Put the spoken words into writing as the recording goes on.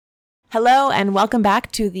Hello and welcome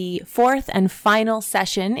back to the fourth and final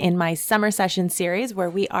session in my summer session series where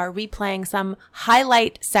we are replaying some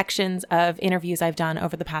highlight sections of interviews I've done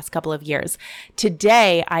over the past couple of years.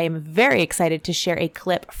 Today, I am very excited to share a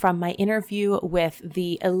clip from my interview with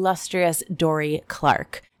the illustrious Dorie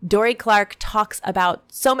Clark. Dorie Clark talks about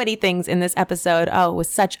so many things in this episode. Oh, it was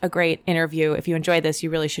such a great interview. If you enjoyed this, you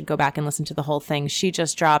really should go back and listen to the whole thing. She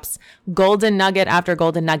just drops golden nugget after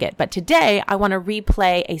golden nugget. But today, I want to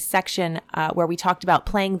replay a section where we talked about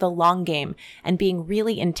playing the long game and being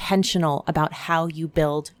really intentional about how you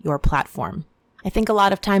build your platform. I think a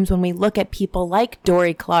lot of times when we look at people like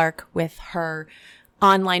Dorie Clark with her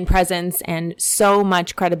online presence and so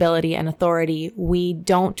much credibility and authority, we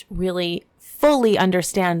don't really fully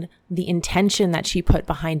understand the intention that she put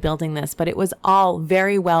behind building this, but it was all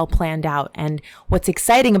very well planned out. And what's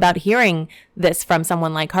exciting about hearing this from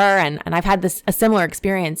someone like her, and I've had a similar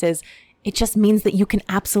experience, is it just means that you can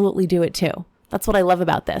absolutely do it too. That's what I love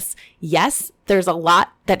about this. Yes, there's a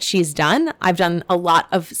lot that she's done. I've done a lot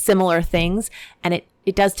of similar things, and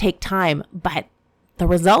it does take time, but the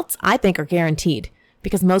results I think are guaranteed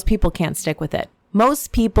because most people can't stick with it.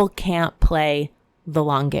 Most people can't play the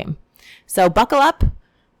long game. So buckle up,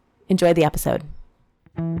 enjoy the episode.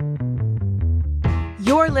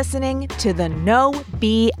 You're listening to the No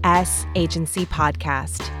BS Agency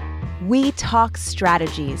podcast. We talk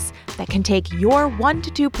strategies that can take your 1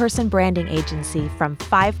 to 2 person branding agency from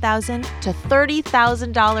 $5,000 to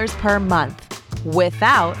 $30,000 per month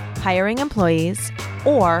without hiring employees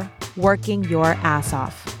or working your ass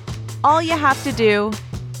off. All you have to do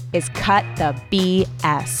is cut the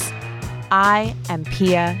BS. I am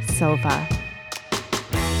Pia Silva.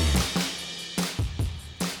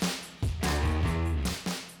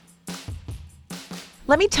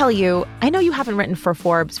 Let me tell you, I know you haven't written for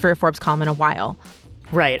Forbes, for your Forbes column in a while.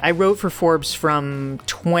 Right. I wrote for Forbes from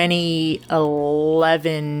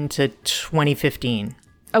 2011 to 2015.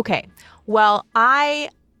 Okay. Well,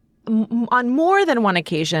 on more than one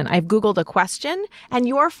occasion, I've Googled a question and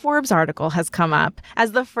your Forbes article has come up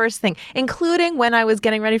as the first thing, including when I was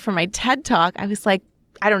getting ready for my TED Talk. I was like,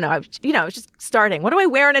 I don't know, I was just starting. What do I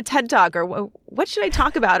wear in a TED Talk, or what should I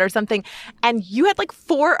talk about or something? And you had like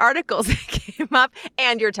 4 articles that came up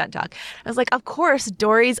and your TED Talk. I was like, of course,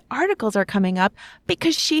 Dorie's articles are coming up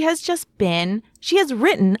because she has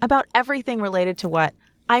written about everything related to what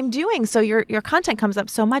I'm doing. So your content comes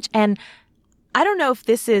up so much. And I don't know if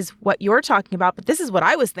this is what you're talking about, but this is what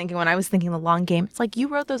I was thinking when I was thinking the long game. It's like you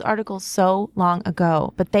wrote those articles so long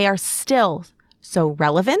ago, but they are still so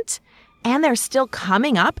relevant and they're still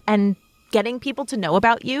coming up and getting people to know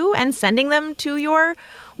about you and sending them to your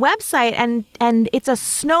website. And it's a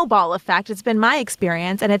snowball effect. It's been my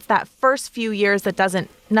experience. And it's that first few years that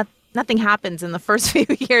nothing happens in the first few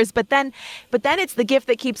years, but then it's the gift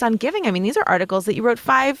that keeps on giving. I mean, these are articles that you wrote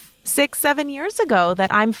 5, 6, 7 years ago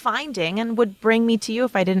that I'm finding and would bring me to you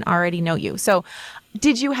if I didn't already know you. So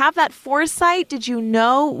did you have that foresight? Did you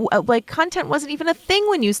know, like, content wasn't even a thing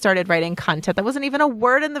when you started writing content? That wasn't even a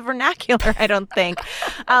word in the vernacular, I don't think.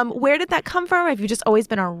 Where did that come from? Have you just always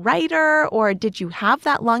been a writer, or did you have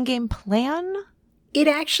that long game plan? It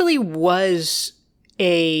actually was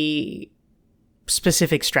a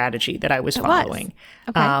specific strategy that I was following.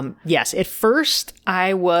 Okay. Yes, at first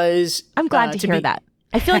I was... I'm glad to hear that.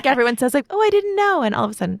 I feel like everyone says like, oh, I didn't know. And all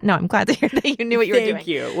of a sudden, no, I'm glad to hear that you knew what you were doing. Thank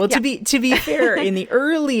you. Well, yeah. To be fair, in the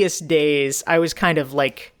earliest days, I was kind of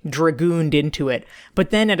like dragooned into it. But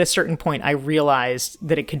then at a certain point, I realized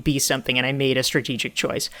that it could be something and I made a strategic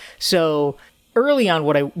choice. So early on,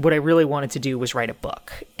 what I really wanted to do was write a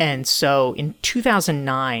book. And so in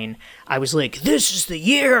 2009, I was like, this is the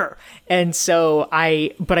year. And so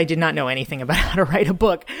but I did not know anything about how to write a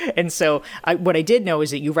book. And so what I did know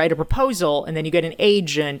is that you write a proposal and then you get an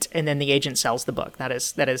agent and then the agent sells the book. That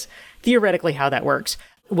is theoretically how that works.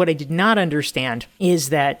 What I did not understand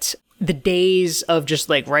is that the days of just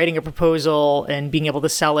like writing a proposal and being able to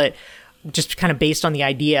sell it just kind of based on the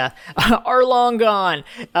idea are long gone,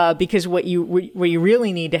 because what you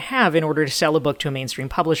really need to have in order to sell a book to a mainstream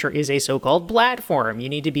publisher is a so-called platform. You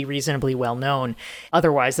need to be reasonably well known.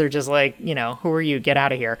 Otherwise, they're just like, who are you? Get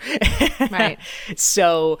out of here. Right.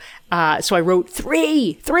 So I wrote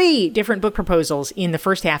three different book proposals in the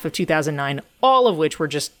first half of 2009, all of which were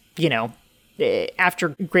just, after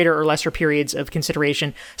greater or lesser periods of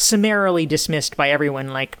consideration, summarily dismissed by everyone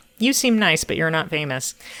like, you seem nice, but you're not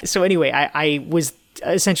famous. So anyway, I was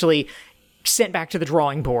essentially sent back to the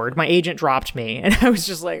drawing board. My agent dropped me, and I was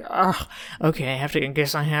just like, oh, okay, I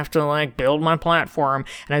guess I have to like build my platform.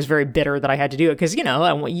 And I was very bitter that I had to do it because,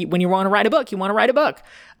 when you want to write a book, you want to write a book.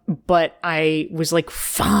 but I was like,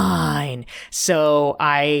 fine. So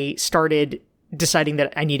I started deciding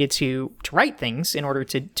that I needed to write things in order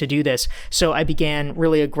to do this. So I began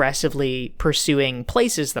really aggressively pursuing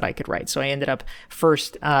places that I could write. So I ended up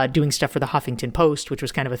first doing stuff for the Huffington Post, which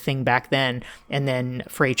was kind of a thing back then, and then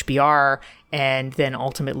for HBR, and then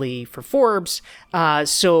ultimately for Forbes.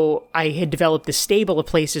 So I had developed this stable of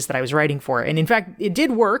places that I was writing for. And in fact, it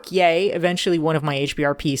did work. Yay. Eventually one of my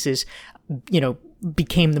HBR pieces,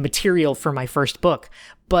 became the material for my first book.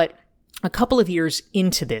 But a couple of years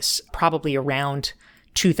into this, probably around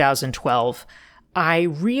 2012, I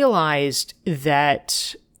realized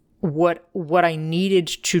that what I needed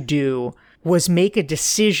to do was make a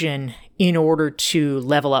decision in order to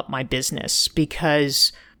level up my business,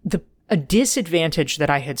 because a disadvantage that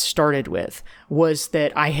I had started with was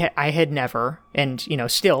that I had never, and,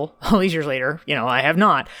 still all these years later, I have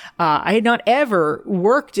not, I had not ever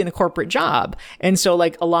worked in a corporate job. And so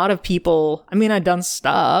like a lot of people, I'd done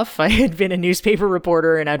stuff. I had been a newspaper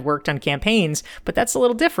reporter and I'd worked on campaigns, but that's a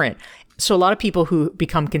little different. So a lot of people who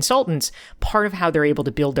become consultants, part of how they're able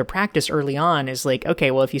to build their practice early on is like,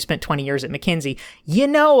 okay, well, if you spent 20 years at McKinsey, a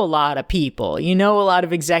lot of people, a lot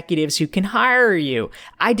of executives who can hire you.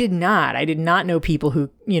 I did not know people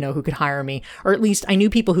who could hire me, or at least I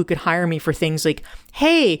knew people who could hire me for things like,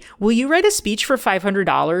 hey, will you write a speech for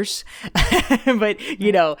 $500? But,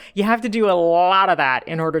 you have to do a lot of that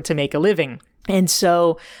in order to make a living. And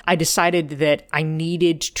so I decided that I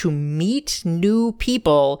needed to meet new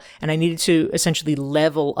people and I needed to essentially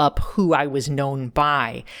level up who I was known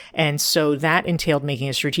by. And so that entailed making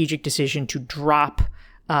a strategic decision to drop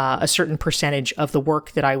a certain percentage of the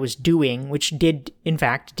work that I was doing, which did, in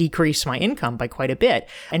fact, decrease my income by quite a bit,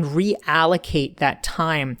 and reallocate that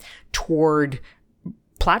time toward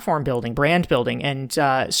platform building, brand building. And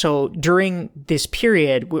so during this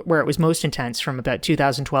period where it was most intense, from about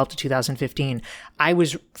 2012 to 2015,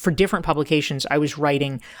 for different publications, I was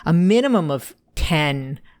writing a minimum of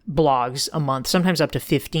 10 blogs a month, sometimes up to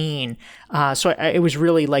 15. So it was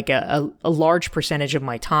really like a large percentage of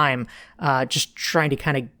my time just trying to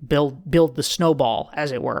kind of build the snowball,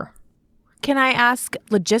 as it were. Can I ask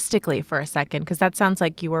logistically for a second? Because that sounds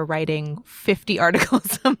like you were writing 50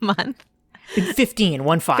 articles a month.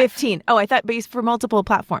 15. 15. Oh, I thought, but for multiple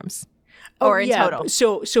platforms. Or in total.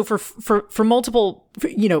 So for multiple,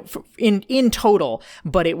 in total,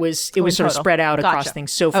 but it was sort of spread out across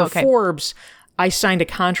things. So for Forbes, I signed a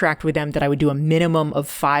contract with them that I would do a minimum of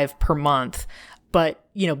 5 per month. But,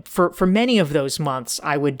 for many of those months,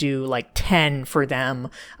 I would do like 10 for them.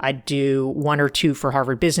 I'd do 1 or 2 for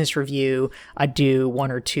Harvard Business Review. I'd do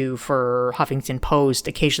 1 or 2 for Huffington Post.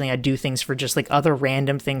 Occasionally I'd do things for just like other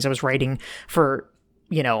random things I was writing for,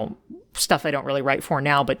 stuff I don't really write for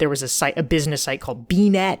now, but there was a business site called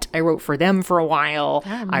BNet. I wrote for them for a while.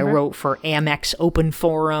 I wrote for Amex Open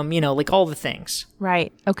Forum, like all the things.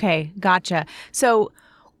 Right. Okay. Gotcha. So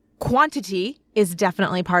quantity is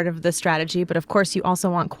definitely part of the strategy, but of course you also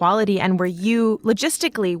want quality. And were you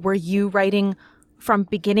writing from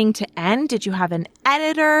beginning to end? Did you have an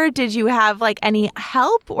editor? Did you have like any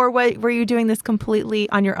help, or were you doing this completely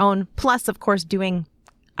on your own? Plus, of course, doing,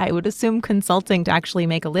 I would assume, consulting to actually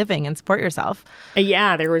make a living and support yourself.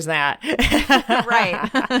 Yeah, there was that. Right.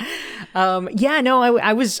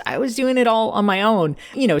 I was doing it all on my own.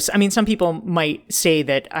 Some people might say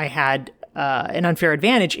that I had an unfair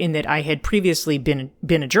advantage in that I had previously been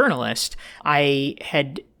a journalist.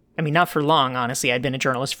 Not for long, honestly. I'd been a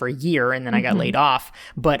journalist for a year and then I got laid off,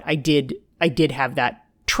 but I did have that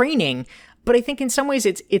training. But I think in some ways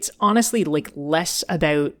it's honestly like less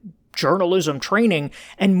about journalism training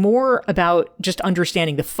and more about just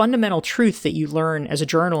understanding the fundamental truth that you learn as a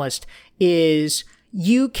journalist is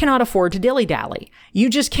you cannot afford to dilly-dally. You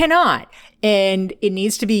just cannot. And it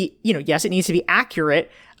needs to be, yes, it needs to be accurate,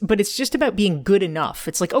 but it's just about being good enough.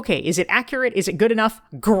 It's like, okay, is it accurate? Is it good enough?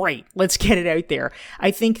 Great. Let's get it out there.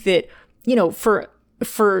 I think that,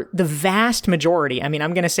 for the vast majority, I'm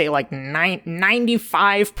going to say like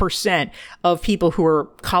 95% of people who are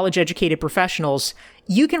college educated professionals,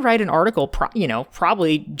 you can write an article,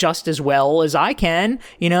 probably just as well as I can,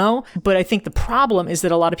 but I think the problem is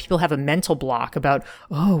that a lot of people have a mental block about,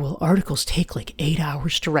 articles take like 8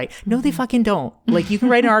 hours to write. No, they fucking don't. Like you can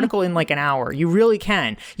write an article in like an hour. You really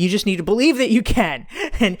can. You just need to believe that you can.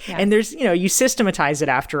 And there's, you systematize it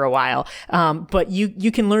after a while. But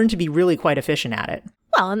you can learn to be really quite efficient at it.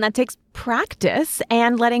 Well, and that takes practice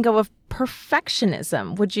and letting go of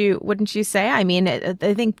perfectionism. Wouldn't you say? I mean,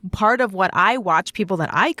 I think part of what I watch people that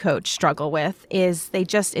I coach struggle with is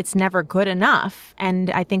it's never good enough. And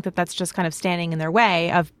I think that that's just kind of standing in their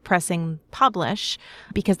way of pressing publish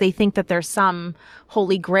because they think that there's some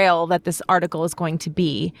holy grail that this article is going to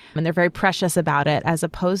be. And they're very precious about it as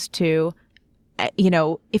opposed to,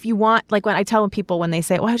 if you want, like when I tell people when they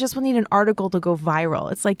say, I just need an article to go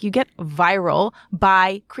viral. It's like you get viral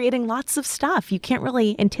by creating lots of stuff. You can't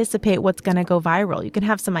really anticipate what's going to go viral. You can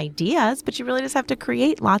have some ideas, but you really just have to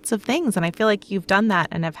create lots of things. And I feel like you've done that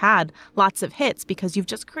and have had lots of hits because you've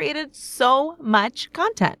just created so much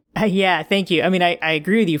content. Yeah, thank you. I mean, I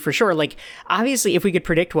agree with you for sure. Like, obviously, if we could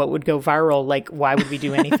predict what would go viral, like, why would we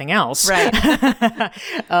do anything else? Right.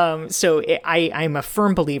 I'm a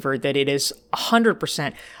firm believer that it is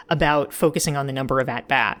 100% about focusing on the number of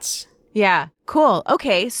at-bats. Yeah, cool.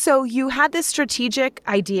 Okay, so you had this strategic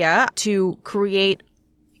idea to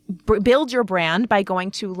build your brand by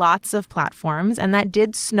going to lots of platforms, and that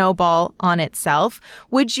did snowball on itself.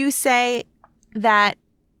 Would you say that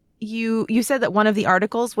you said that one of the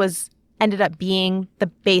articles ended up being the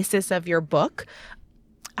basis of your book?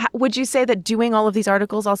 Would you say that doing all of these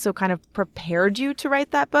articles also kind of prepared you to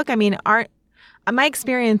write that book? I mean, my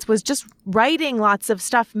experience was just writing lots of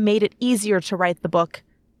stuff made it easier to write the book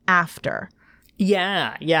after.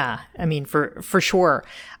 Yeah. I mean, for sure.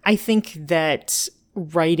 I think that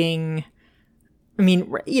writing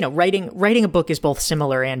a book is both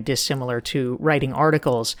similar and dissimilar to writing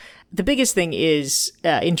articles. The biggest thing is,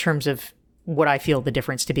 in terms of what I feel the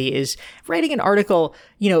difference to be, is writing an article,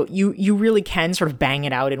 you really can sort of bang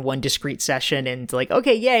it out in one discrete session and like,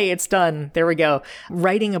 okay, yay, it's done. There we go.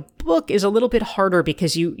 Writing a book is a little bit harder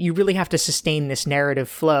because you really have to sustain this narrative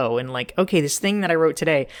flow and like, okay, this thing that I wrote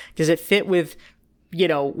today, does it fit with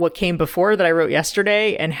what came before that I wrote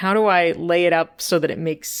yesterday, and how do I lay it up so that it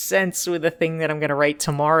makes sense with the thing that I'm going to write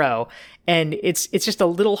tomorrow? And it's just a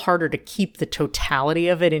little harder to keep the totality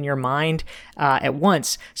of it in your mind at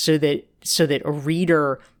once, so that a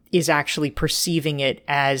reader is actually perceiving it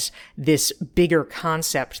as this bigger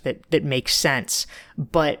concept that makes sense.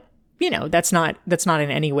 But that's not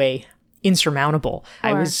in any way insurmountable. Sure.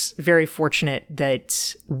 I was very fortunate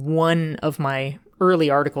that one of my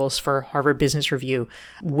early articles for Harvard Business Review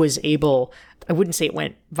was able, I wouldn't say it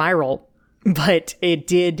went viral, but it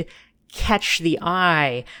did catch the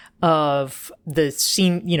eye of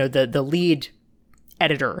the lead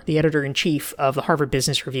editor, the editor-in-chief of the Harvard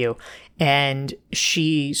Business Review. And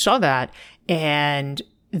she saw that, and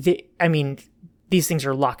these things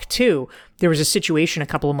are luck too. There was a situation a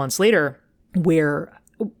couple of months later where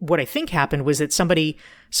what I think happened was that somebody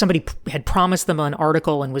had promised them an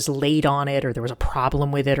article and was late on it, or there was a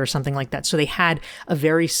problem with it or something like that. So they had a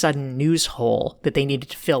very sudden news hole that they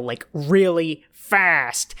needed to fill like really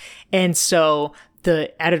fast. And so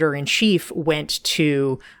the editor-in-chief went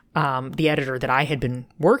to the editor that I had been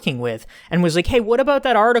working with and was like, hey, what about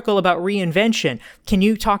that article about reinvention? Can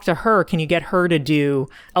you talk to her? Can you get her to do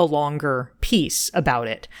a longer piece about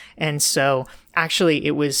it? And so actually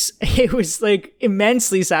it was like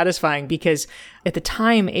immensely satisfying, because at the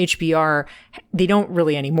time HBR, they don't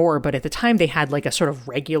really anymore, but at the time they had like a sort of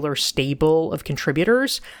regular stable of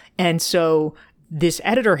contributors. And so this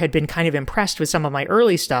editor had been kind of impressed with some of my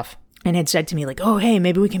early stuff and had said to me like, oh, hey,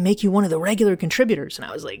 maybe we can make you one of the regular contributors. And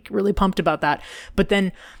I was like really pumped about that. But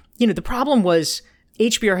then, the problem was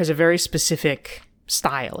HBR has a very specific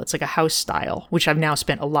style. It's like a house style, which I've now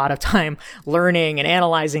spent a lot of time learning and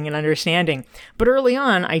analyzing and understanding. But early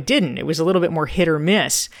on, I didn't. It was a little bit more hit or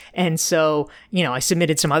miss. And so, I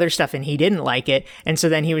submitted some other stuff and he didn't like it. And so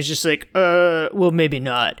then he was just like, well, maybe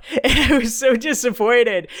not. And I was so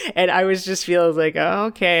disappointed. And I was just feeling like, oh,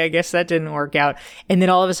 okay, I guess that didn't work out. And then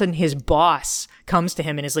all of a sudden his boss comes to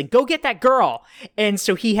him and is like, go get that girl. And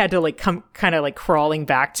so he had to like come kind of like crawling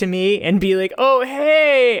back to me and be like, oh,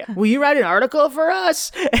 hey, will you write an article for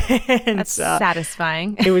us? And that's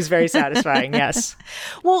satisfying. It was very satisfying. Yes.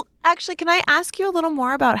 Well, actually, can I ask you a little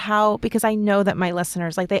more about how, because I know that my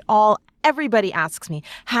listeners, like everybody asks me,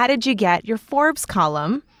 how did you get your Forbes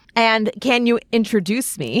column? And can you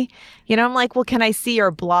introduce me? I'm like, well, can I see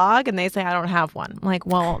your blog? And they say, I don't have one. I'm like,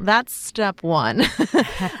 well, that's step one.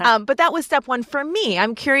 But that was step one for me.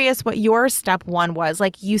 I'm curious what your step one was.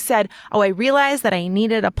 Like you said, I realized that I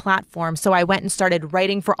needed a platform. So I went and started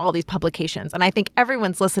writing for all these publications. And I think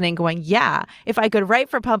everyone's listening going, yeah, if I could write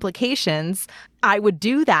for publications, I would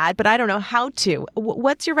do that. But I don't know how to.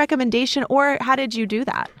 What's your recommendation, or how did you do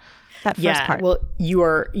that? That first part. Well, you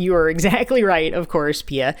are exactly right, of course,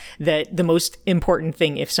 Pia, that the most important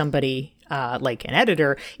thing if somebody like an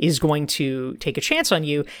editor is going to take a chance on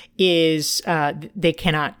you is they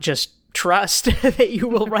cannot just trust that you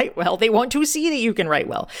will write well. They want to see that you can write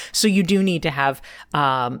well. So you do need to have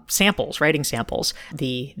samples, writing samples.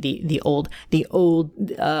 The old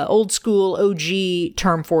school OG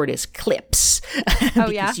term for it is clips. Oh,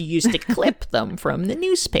 because you used to clip them from the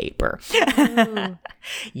newspaper.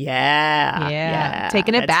 Yeah.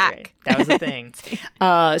 Taking it back. Right. That was the thing.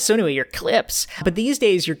 So anyway, your clips. But these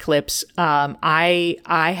days, your clips,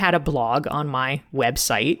 I had a blog on my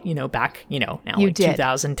website, back, now You like did.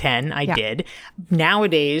 2010, I did.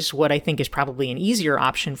 Nowadays, what I think is probably an easier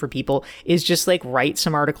option for people is just like write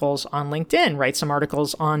some articles on LinkedIn, write some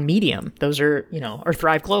articles on Medium. Those are, or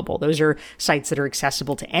Thrive Global. Those are sites that are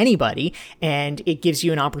accessible to anybody. And it gives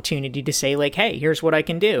you an opportunity to say like, hey, here's what I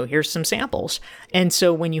can do. Here's some samples. And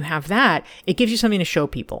so when you have that, it gives you something to show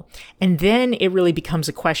people. And then it really becomes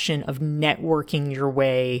a question of networking your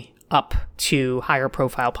way up to higher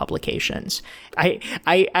profile publications. I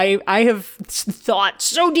have thought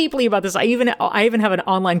so deeply about this. I even have an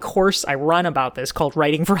online course I run about this called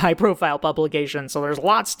Writing for High Profile Publications. So there's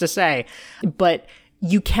lots to say, but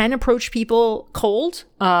you can approach people cold.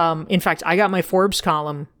 In fact, I got my Forbes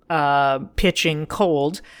column pitching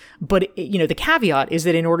cold. But, the caveat is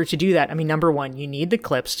that in order to do that, number one, you need the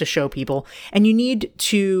clips to show people, and you need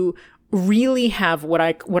to really have what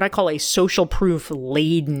I call a social proof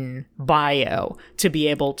laden bio to be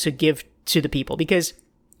able to give to the people, because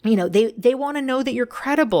they want to know that you're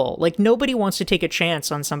credible. Like, nobody wants to take a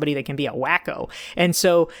chance on somebody that can be a wacko. And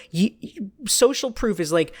so social proof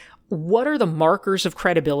is like, what are the markers of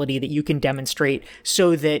credibility that you can demonstrate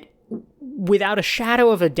so that without a shadow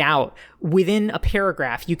of a doubt, within a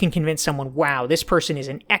paragraph, you can convince someone, wow, this person is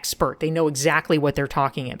an expert. They know exactly what they're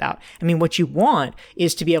talking about. What you want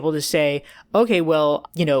is to be able to say, okay, well,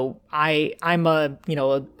 I'm a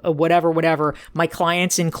whatever. My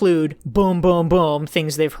clients include boom, boom, boom,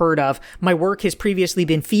 things they've heard of. My work has previously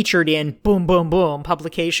been featured in boom, boom, boom,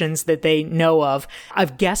 publications that they know of.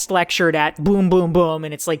 I've guest lectured at boom, boom, boom,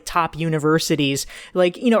 and it's like top universities,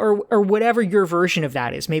 like, or whatever your version of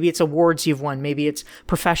that is. Maybe it's awards you've won. Maybe it's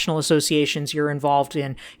professional associations you're involved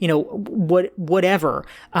in, whatever.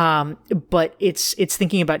 But it's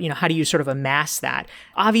thinking about, how do you sort of amass that?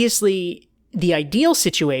 Obviously, the ideal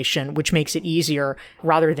situation, which makes it easier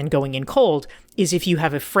rather than going in cold, is if you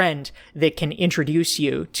have a friend that can introduce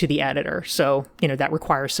you to the editor. So, that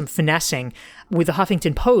requires some finessing. With the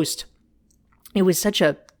Huffington Post, it was such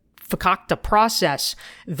a fakakta process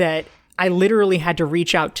that I literally had to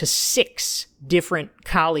reach out to 6 different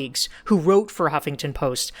colleagues who wrote for Huffington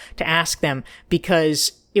Post to ask them,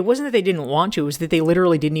 because it wasn't that they didn't want to, it was that they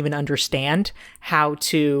literally didn't even understand how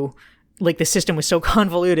to, like, the system was so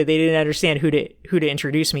convoluted, they didn't understand who to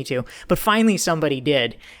introduce me to. But finally somebody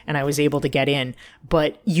did, and I was able to get in.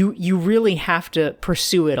 But you really have to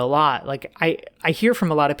pursue it a lot. Like, I hear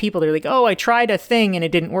from a lot of people, they're like, oh, I tried a thing and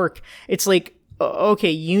it didn't work. It's like, okay,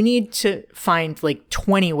 you need to find like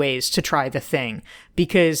 20 ways to try the thing,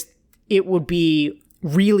 because it would be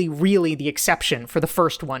really, really the exception for the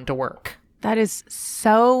first one to work. That is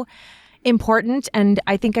so important. And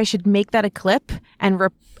I think I should make that a clip and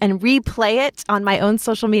replay it on my own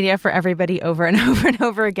social media for everybody over and over and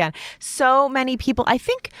over again. So many people, I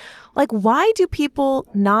think, like, why do people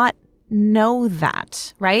not know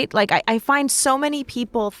that, right? Like, I find so many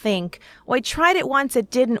people think, well, I tried it once, it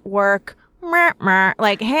didn't work.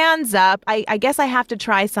 Like, hands up. I guess I have to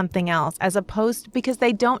try something else, as opposed to, because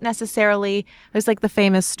they don't necessarily, there's like the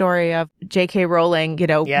famous story of J.K. Rowling,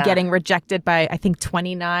 getting rejected by, I think,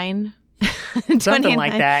 29 Something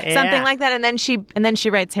like that. Yeah. Something like that. And then she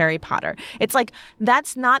writes Harry Potter. It's like,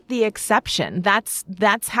 that's not the exception.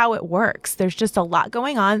 That's how it works. There's just a lot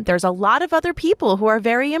going on. There's a lot of other people who are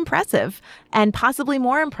very impressive and possibly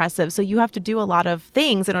more impressive. So you have to do a lot of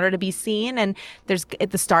things in order to be seen. And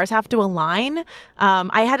the stars have to align.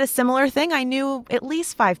 I had a similar thing. I knew at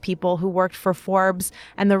least 5 people who worked for Forbes.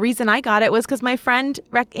 And the reason I got it was because my friend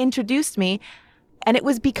introduced me. And it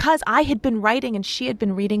was because I had been writing and she had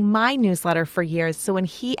been reading my newsletter for years. So when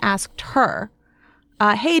he asked her,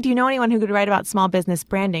 hey, do you know anyone who could write about small business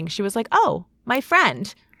branding? She was like, oh, my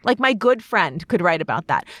friend, like my good friend could write about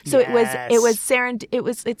that. So yes.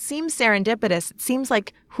 it seems serendipitous. It seems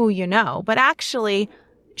like who you know, but actually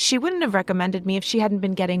she wouldn't have recommended me if she hadn't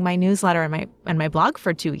been getting my newsletter and my blog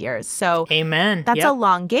for 2 years. So amen. That's a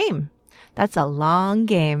long game. That's a long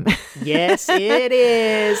game. Yes, it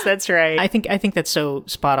is. That's right. I think that's so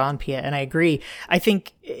spot on, Pia, and I agree. I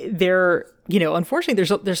think unfortunately,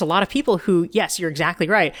 there's a lot of people who, yes, you're exactly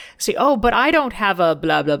right, say, oh, but I don't have a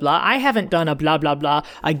blah, blah, blah. I haven't done a blah, blah, blah.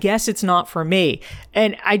 I guess it's not for me.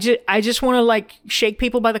 And I just want to like shake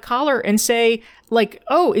people by the collar and say, like,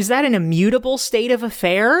 oh, is that an immutable state of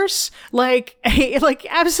affairs? Like,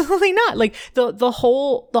 absolutely not. Like the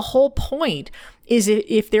whole point is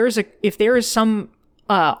if there is some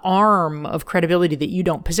arm of credibility that you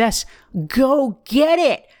don't possess, go get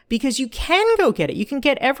it. Because you can go get it. You can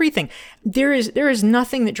get everything. There is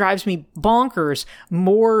nothing that drives me bonkers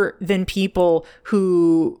more than people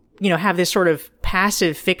who, have this sort of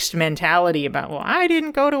passive fixed mentality about, well, I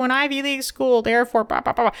didn't go to an Ivy League school, therefore, blah,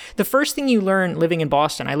 blah, blah, blah. The first thing you learn living in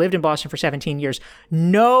Boston, I lived in Boston for 17 years,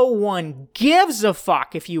 no one gives a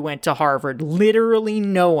fuck if you went to Harvard. Literally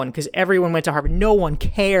no one, because everyone went to Harvard. No one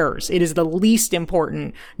cares. It is the least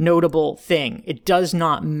important, notable thing. It does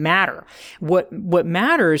not matter. What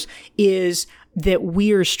matters is that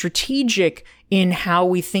we are strategic in how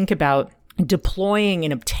we think about deploying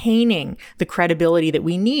and obtaining the credibility that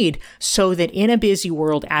we need so that in a busy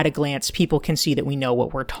world, at a glance, people can see that we know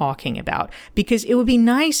what we're talking about. Because it would be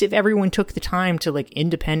nice if everyone took the time to like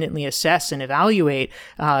independently assess and evaluate,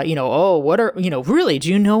 really, do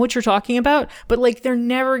you know what you're talking about? But like, they're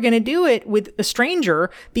never going to do it with a stranger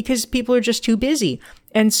because people are just too busy.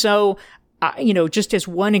 And so, just as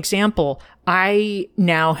one example, I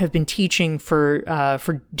now have been teaching for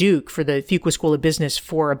Duke, for the Fuqua School of Business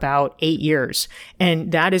for about 8 years.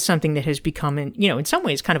 And that is something that has become, in some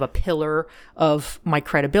ways, kind of a pillar of my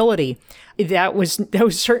credibility. That was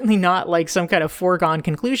certainly not like some kind of foregone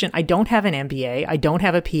conclusion. I don't have an MBA. I don't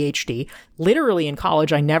have a PhD. Literally in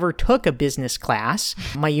college, I never took a business class.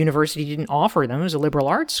 My university didn't offer them. It was a liberal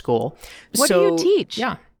arts school. What do you teach?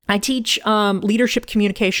 Yeah. I teach leadership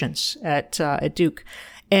communications at Duke.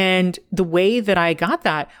 And the way that I got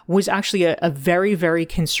that was actually a very, very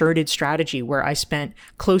concerted strategy where I spent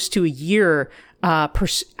close to a year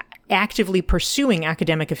actively pursuing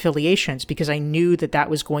academic affiliations because I knew that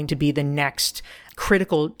was going to be the next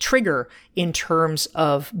critical trigger in terms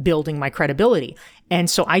of building my credibility. And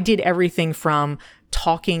so I did everything from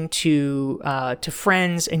talking to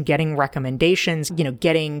friends and getting recommendations,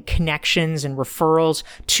 getting connections and referrals,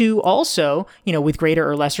 to also, with greater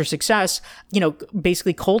or lesser success,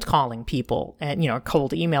 basically cold calling people and,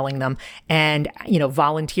 cold emailing them and,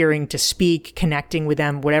 volunteering to speak, connecting with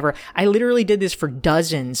them, whatever. I literally did this for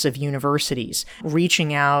dozens of universities,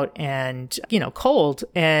 reaching out and, cold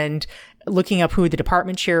and looking up who the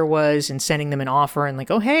department chair was and sending them an offer and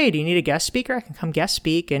like, oh, hey, do you need a guest speaker? I can come guest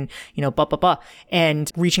speak and, blah, blah, blah.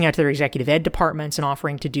 And reaching out to their executive ed departments and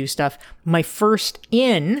offering to do stuff. My first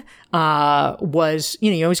in was,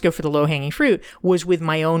 you always go for the low hanging fruit, was with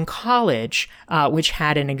my own college, which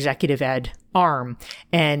had an executive ed arm.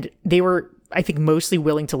 And they were, I think, mostly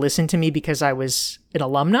willing to listen to me because I was an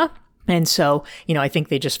alumna. And so, I think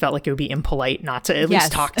they just felt like it would be impolite not to at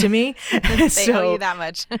least talk to me. They owe you that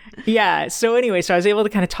much. Yeah. So anyway, I was able to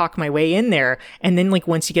kind of talk my way in there. And then like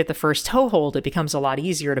once you get the first toehold, it becomes a lot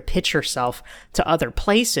easier to pitch yourself to other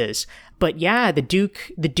places. But yeah, the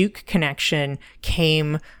Duke connection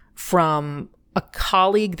came from a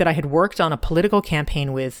colleague that I had worked on a political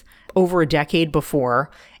campaign with over a decade before.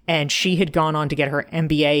 And she had gone on to get her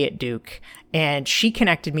MBA at Duke. And she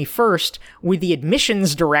connected me first with the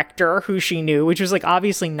admissions director who she knew, which was like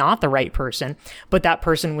obviously not the right person, but that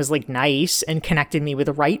person was like nice and connected me with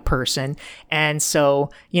the right person. And so,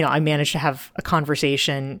 I managed to have a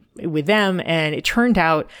conversation with them, and it turned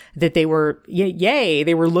out that they were,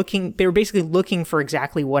 they were basically looking for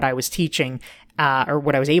exactly what I was teaching, or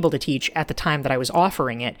what I was able to teach at the time that I was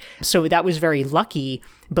offering it. So that was very lucky,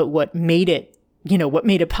 but what made it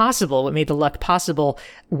possible, what made the luck possible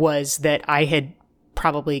was that I had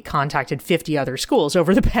probably contacted 50 other schools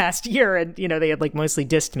over the past year and, they had like mostly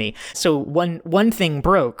dissed me. So one thing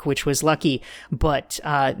broke, which was lucky, but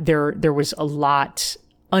there was a lot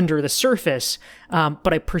under the surface.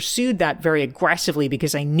 But I pursued that very aggressively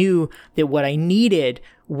because I knew that what I needed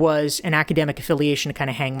was an academic affiliation to kind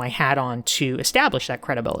of hang my hat on to establish that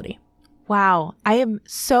credibility. Wow. I am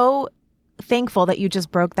so thankful that you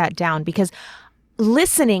just broke that down, because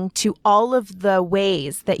listening to all of the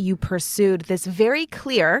ways that you pursued this very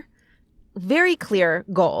clear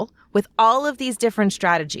goal with all of these different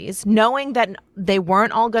strategies, knowing that they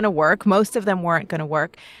weren't all going to work, most of them weren't going to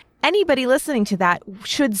work. Anybody listening to that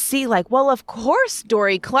should see like, well, of course,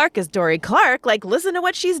 Dorie Clark is Dorie Clark. Like, listen to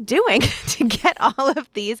what she's doing to get all of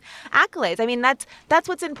these accolades. I mean, that's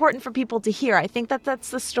what's important for people to hear. I think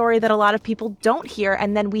that's the story that a lot of people don't hear.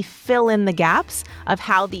 And then we fill in the gaps of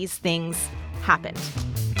how these things happened.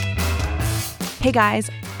 Hey guys,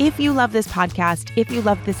 if you love this podcast, if you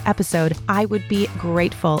love this episode, I would be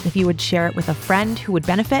grateful if you would share it with a friend who would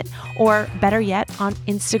benefit, or better yet, on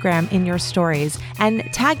Instagram in your stories, and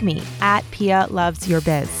tag me at Pia Loves Your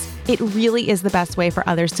Biz. It really is the best way for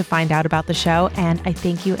others to find out about the show, and I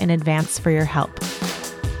thank you in advance for your help.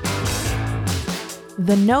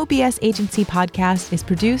 The No BS Agency podcast is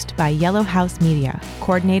produced by Yellow House Media.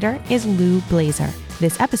 Coordinator is Lou Blazer.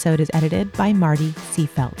 This episode is edited by Marty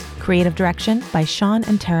Seafelt. Creative direction by Sean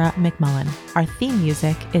and Tara McMullen. Our theme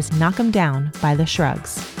music is Knock 'em Down by The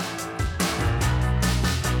Shrugs.